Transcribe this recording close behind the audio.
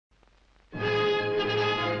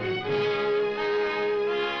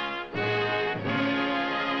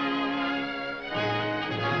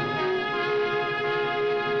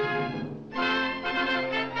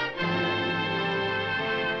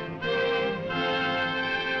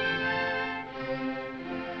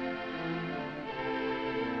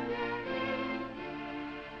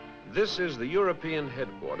This is the European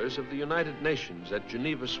headquarters of the United Nations at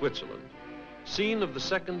Geneva, Switzerland, scene of the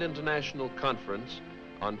Second International Conference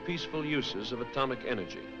on Peaceful Uses of Atomic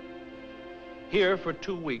Energy. Here for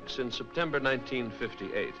 2 weeks in September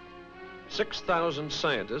 1958, 6,000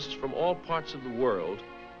 scientists from all parts of the world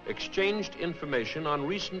exchanged information on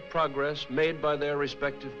recent progress made by their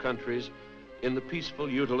respective countries in the peaceful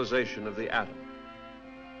utilization of the atom.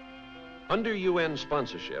 Under UN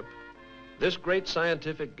sponsorship, this great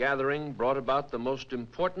scientific gathering brought about the most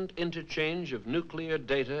important interchange of nuclear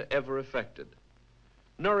data ever effected,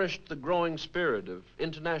 nourished the growing spirit of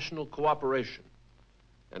international cooperation,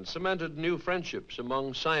 and cemented new friendships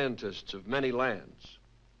among scientists of many lands.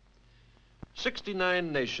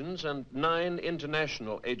 69 nations and 9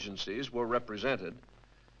 international agencies were represented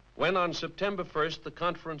when on September 1st the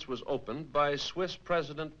conference was opened by Swiss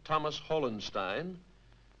President Thomas Hohenstein,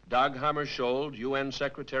 Dag Hammarskjöld, UN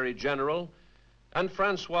Secretary General, and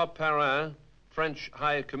Francois Perrin, French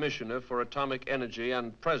High Commissioner for Atomic Energy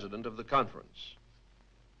and President of the conference.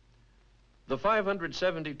 The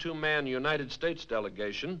 572-man United States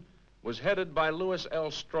delegation was headed by Louis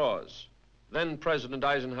L. Strauss, then President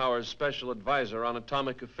Eisenhower's special advisor on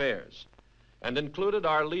atomic affairs, and included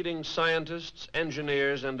our leading scientists,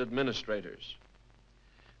 engineers, and administrators.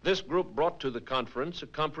 This group brought to the conference a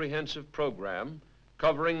comprehensive program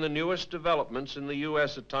covering the newest developments in the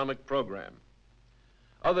U.S. atomic program.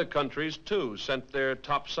 Other countries, too, sent their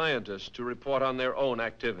top scientists to report on their own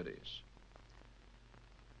activities.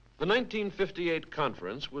 The 1958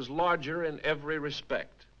 conference was larger in every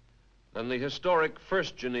respect than the historic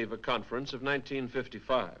First Geneva Conference of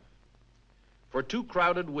 1955. For 2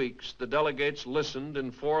 crowded weeks, the delegates listened in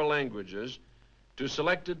 4 languages to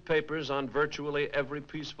selected papers on virtually every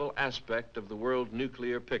peaceful aspect of the world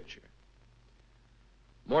nuclear picture.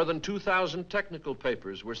 More than 2,000 technical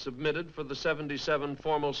papers were submitted for the 77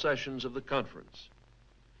 formal sessions of the conference.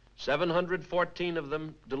 714 of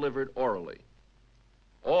them delivered orally.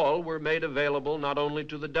 All were made available not only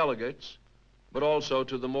to the delegates, but also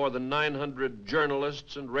to the more than 900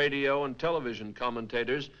 journalists and radio and television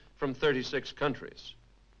commentators from 36 countries.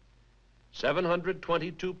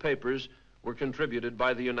 722 papers were contributed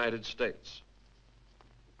by the United States.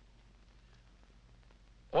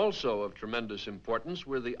 Also of tremendous importance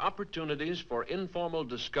were the opportunities for informal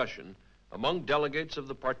discussion among delegates of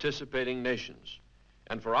the participating nations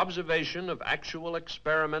and for observation of actual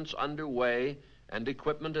experiments underway and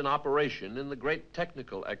equipment in operation in the great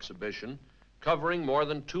technical exhibition covering more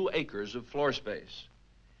than 2 acres of floor space.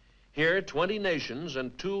 Here, 20 nations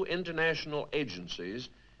and 2 international agencies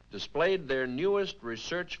displayed their newest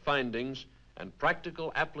research findings and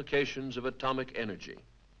practical applications of atomic energy.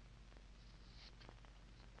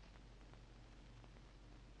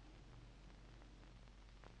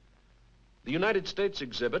 The United States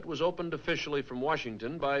exhibit was opened officially from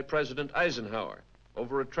Washington by President Eisenhower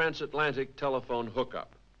over a transatlantic telephone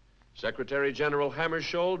hookup. Secretary General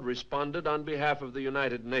Hammarskjöld responded on behalf of the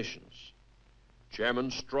United Nations. Chairman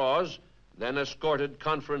Strauss then escorted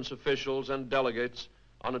conference officials and delegates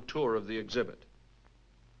on a tour of the exhibit.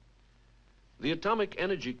 The Atomic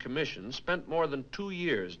Energy Commission spent more than 2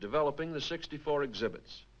 years developing the 64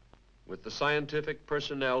 exhibits with the scientific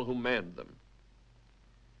personnel who manned them.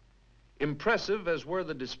 Impressive as were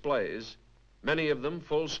the displays, many of them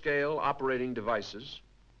full-scale operating devices,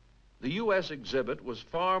 the U.S. exhibit was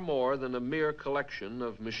far more than a mere collection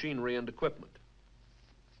of machinery and equipment.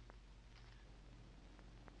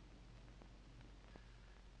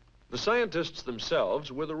 The scientists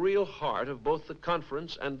themselves were the real heart of both the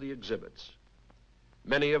conference and the exhibits.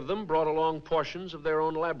 Many of them brought along portions of their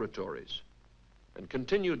own laboratories and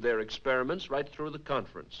continued their experiments right through the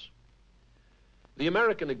conference. The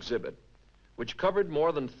American exhibit, which covered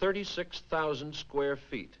more than 36,000 square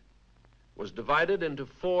feet, was divided into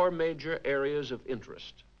 4 major areas of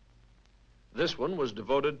interest. This one was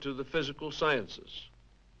devoted to the physical sciences.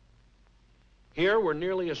 Here were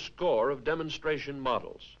nearly a score of demonstration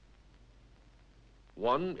models,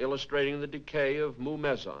 one illustrating the decay of mu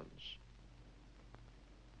mesons,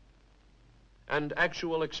 and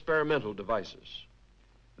actual experimental devices.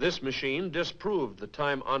 This machine disproved the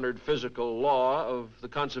time-honored physical law of the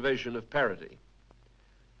conservation of parity,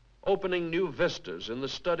 opening new vistas in the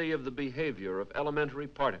study of the behavior of elementary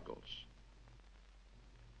particles,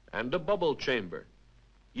 and a bubble chamber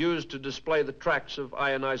used to display the tracks of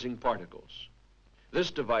ionizing particles. This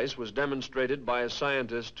device was demonstrated by a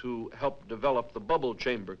scientist who helped develop the bubble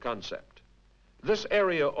chamber concept. This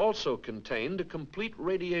area also contained a complete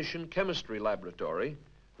radiation chemistry laboratory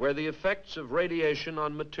where the effects of radiation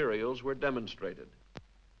on materials were demonstrated.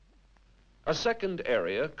 A second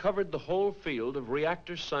area covered the whole field of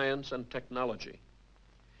reactor science and technology.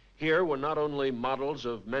 Here were not only models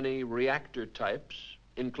of many reactor types,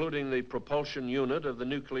 including the propulsion unit of the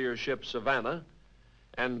nuclear ship Savannah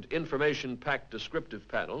and information-packed descriptive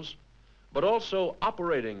panels, but also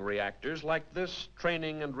operating reactors like this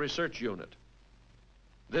training and research unit.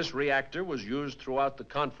 This reactor was used throughout the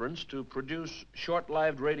conference to produce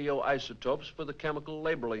short-lived radioisotopes for the chemical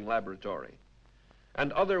labeling laboratory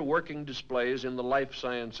and other working displays in the life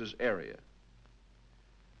sciences area.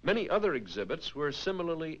 Many other exhibits were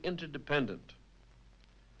similarly interdependent.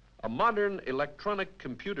 A modern electronic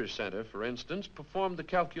computer center, for instance, performed the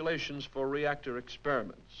calculations for reactor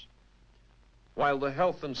experiments, while the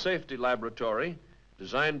health and safety laboratory,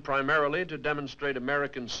 designed primarily to demonstrate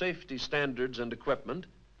American safety standards and equipment,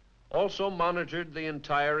 also monitored the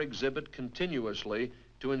entire exhibit continuously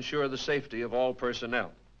to ensure the safety of all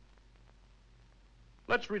personnel.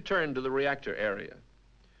 Let's return to the reactor area.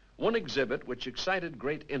 One exhibit which excited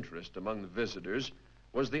great interest among the visitors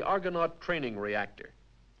was the Argonaut training reactor,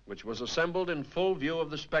 which was assembled in full view of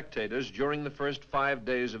the spectators during the first 5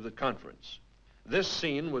 days of the conference. This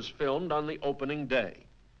scene was filmed on the opening day,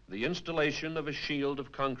 the installation of a shield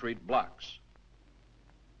of concrete blocks.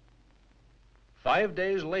 5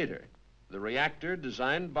 days later, the reactor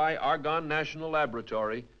designed by Argonne National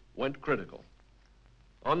Laboratory went critical.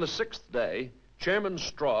 On the 6th day, Chairman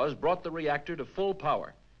Strauss brought the reactor to full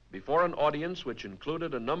power before an audience which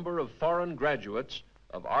included a number of foreign graduates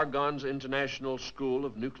of Argonne's International School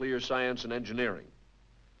of Nuclear Science and Engineering.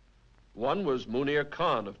 One was Munir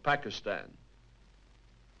Khan of Pakistan.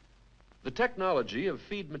 The technology of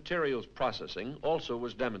feed materials processing also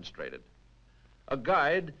was demonstrated. A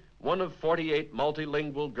guide, one of 48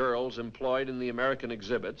 multilingual girls employed in the American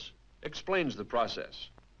exhibits, explains the process.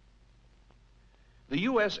 The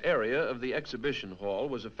U.S. area of the exhibition hall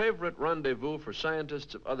was a favorite rendezvous for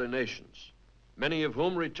scientists of other nations, many of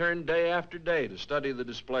whom returned day after day to study the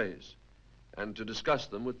displays and to discuss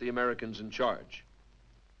them with the Americans in charge.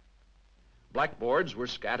 Blackboards were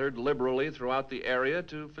scattered liberally throughout the area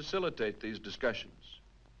to facilitate these discussions.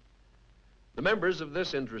 The members of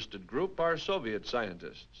this interested group are Soviet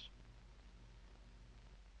scientists.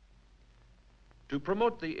 To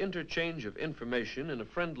promote the interchange of information in a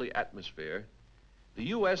friendly atmosphere, the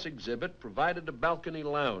U.S. exhibit provided a balcony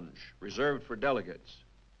lounge reserved for delegates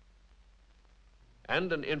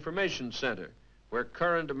and an information center where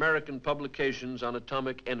current American publications on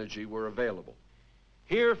atomic energy were available.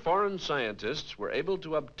 Here, foreign scientists were able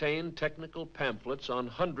to obtain technical pamphlets on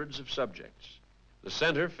hundreds of subjects. The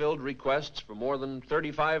center filled requests for more than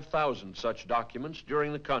 35,000 such documents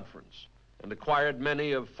during the conference and acquired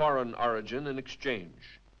many of foreign origin in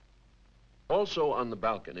exchange. Also on the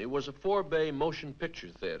balcony was a 4-bay motion picture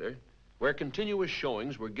theater where continuous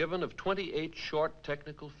showings were given of 28 short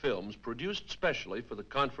technical films produced specially for the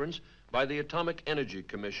conference by the Atomic Energy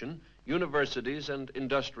Commission, universities, and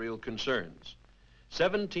industrial concerns.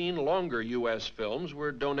 17 longer U.S. films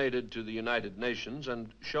were donated to the United Nations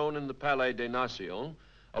and shown in the Palais des Nations,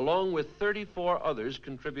 along with 34 others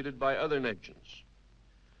contributed by other nations.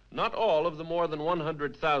 Not all of the more than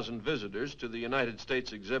 100,000 visitors to the United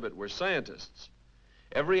States exhibit were scientists.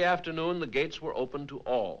 Every afternoon, the gates were open to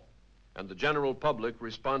all, and the general public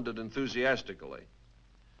responded enthusiastically.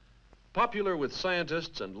 Popular with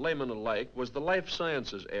scientists and laymen alike was the life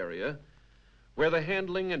sciences area, where the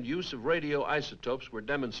handling and use of radioisotopes were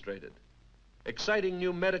demonstrated. Exciting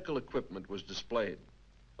new medical equipment was displayed,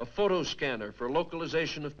 a photoscanner for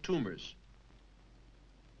localization of tumors,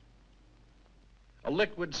 a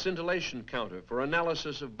liquid scintillation counter for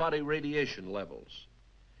analysis of body radiation levels.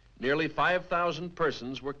 Nearly 5,000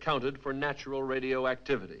 persons were counted for natural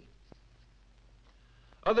radioactivity.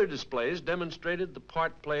 Other displays demonstrated the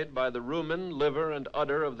part played by the rumen, liver, and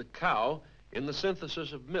udder of the cow in the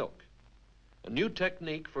synthesis of milk, a new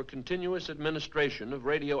technique for continuous administration of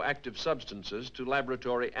radioactive substances to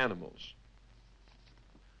laboratory animals.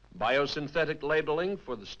 Biosynthetic labeling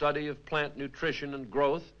for the study of plant nutrition and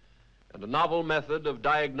growth, and a novel method of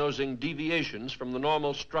diagnosing deviations from the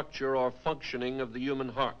normal structure or functioning of the human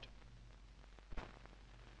heart.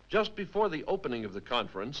 Just before the opening of the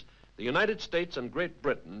conference, the United States and Great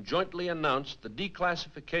Britain jointly announced the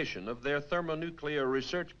declassification of their thermonuclear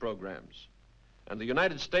research programs, and the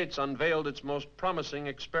United States unveiled its most promising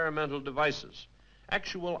experimental devices,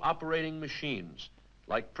 actual operating machines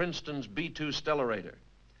like Princeton's B-2 Stellarator.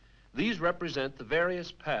 These represent the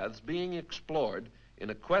various paths being explored in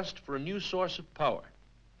a quest for a new source of power.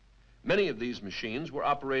 Many of these machines were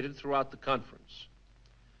operated throughout the conference.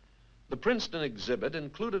 The Princeton exhibit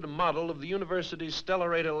included a model of the university's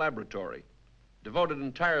Stellarator laboratory, devoted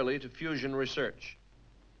entirely to fusion research.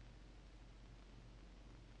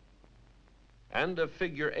 And a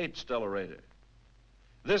figure 8 stellarator.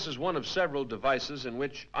 This is one of several devices in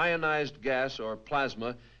which ionized gas or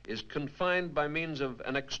plasma is confined by means of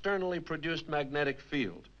an externally produced magnetic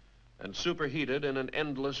field and superheated in an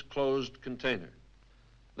endless closed container.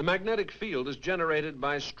 The magnetic field is generated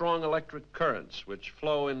by strong electric currents which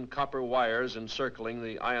flow in copper wires encircling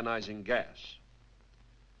the ionizing gas.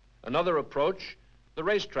 Another approach, the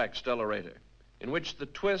racetrack stellarator, in which the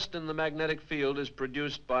twist in the magnetic field is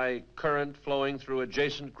produced by current flowing through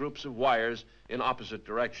adjacent groups of wires in opposite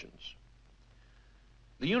directions.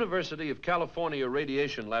 The University of California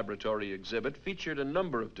Radiation Laboratory exhibit featured a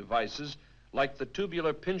number of devices like the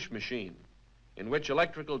tubular pinch machine, in which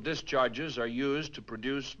electrical discharges are used to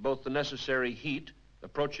produce both the necessary heat,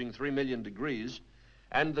 approaching 3 million degrees,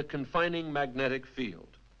 and the confining magnetic field.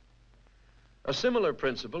 A similar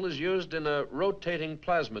principle is used in a rotating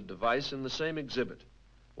plasma device in the same exhibit,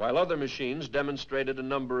 while other machines demonstrated a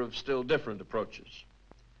number of still different approaches.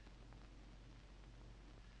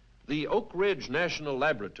 The Oak Ridge National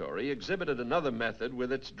Laboratory exhibited another method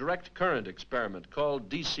with its direct current experiment called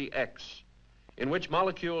DCX, in which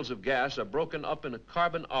molecules of gas are broken up in a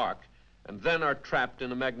carbon arc and then are trapped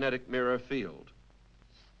in a magnetic mirror field.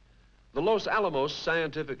 The Los Alamos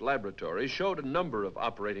Scientific Laboratory showed a number of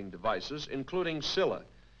operating devices, including Scylla,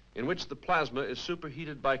 in which the plasma is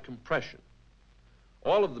superheated by compression.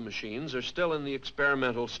 All of the machines are still in the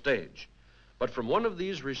experimental stage, but from one of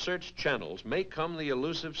these research channels may come the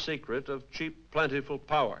elusive secret of cheap, plentiful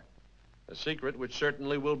power, a secret which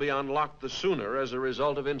certainly will be unlocked the sooner as a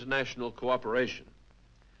result of international cooperation.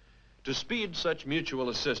 To speed such mutual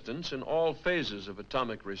assistance in all phases of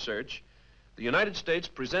atomic research, the United States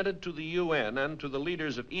presented to the UN and to the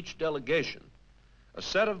leaders of each delegation a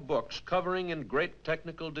set of books covering in great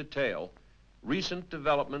technical detail recent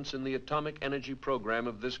developments in the atomic energy program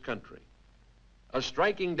of this country. A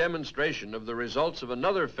striking demonstration of the results of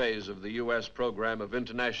another phase of the U.S. program of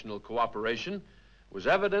international cooperation was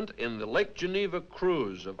evident in the Lake Geneva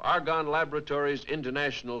cruise of Argonne Laboratories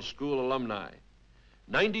International School alumni.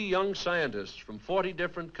 90 young scientists from 40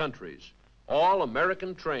 different countries, all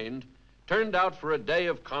American-trained, turned out for a day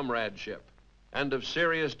of comradeship and of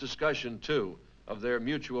serious discussion, too, of their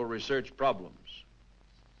mutual research problems.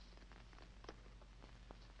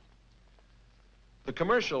 The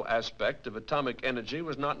commercial aspect of atomic energy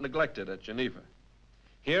was not neglected at Geneva.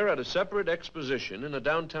 Here, at a separate exposition in a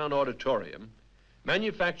downtown auditorium,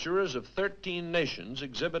 manufacturers of 13 nations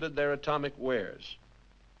exhibited their atomic wares.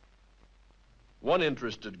 One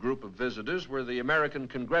interested group of visitors were the American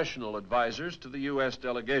congressional advisors to the U.S.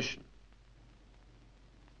 delegation.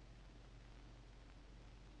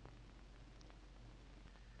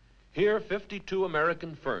 Here, 52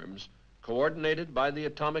 American firms, coordinated by the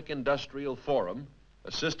Atomic Industrial Forum,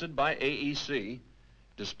 assisted by AEC,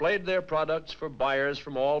 displayed their products for buyers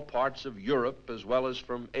from all parts of Europe as well as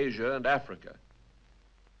from Asia and Africa.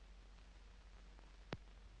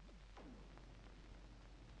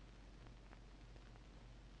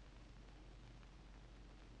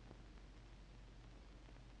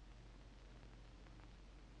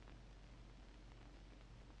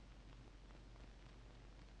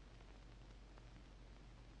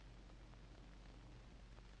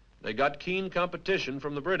 They got keen competition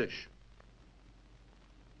from the British.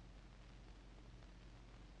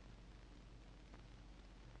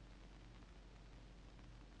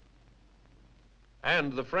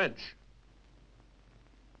 And the French.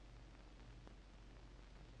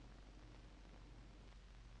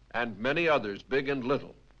 And many others, big and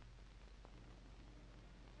little.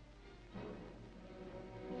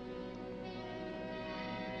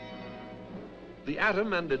 The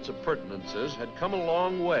atom and its appurtenances had come a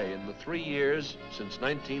long way in the 3 years since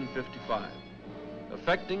 1955,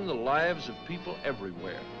 affecting the lives of people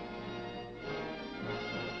everywhere.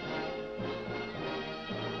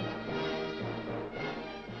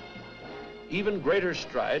 Even greater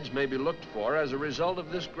strides may be looked for as a result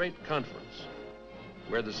of this great conference,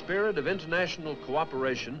 where the spirit of international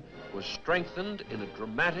cooperation was strengthened in a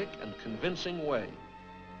dramatic and convincing way,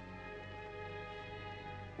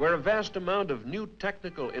 where a vast amount of new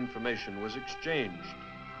technical information was exchanged,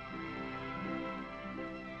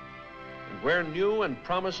 and where new and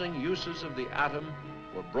promising uses of the atom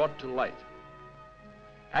were brought to light.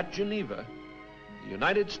 At Geneva, the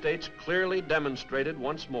United States clearly demonstrated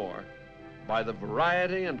once more, by the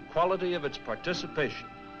variety and quality of its participation,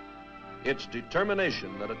 its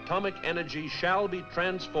determination that atomic energy shall be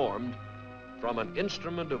transformed from an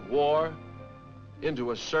instrument of war into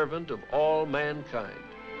a servant of all mankind.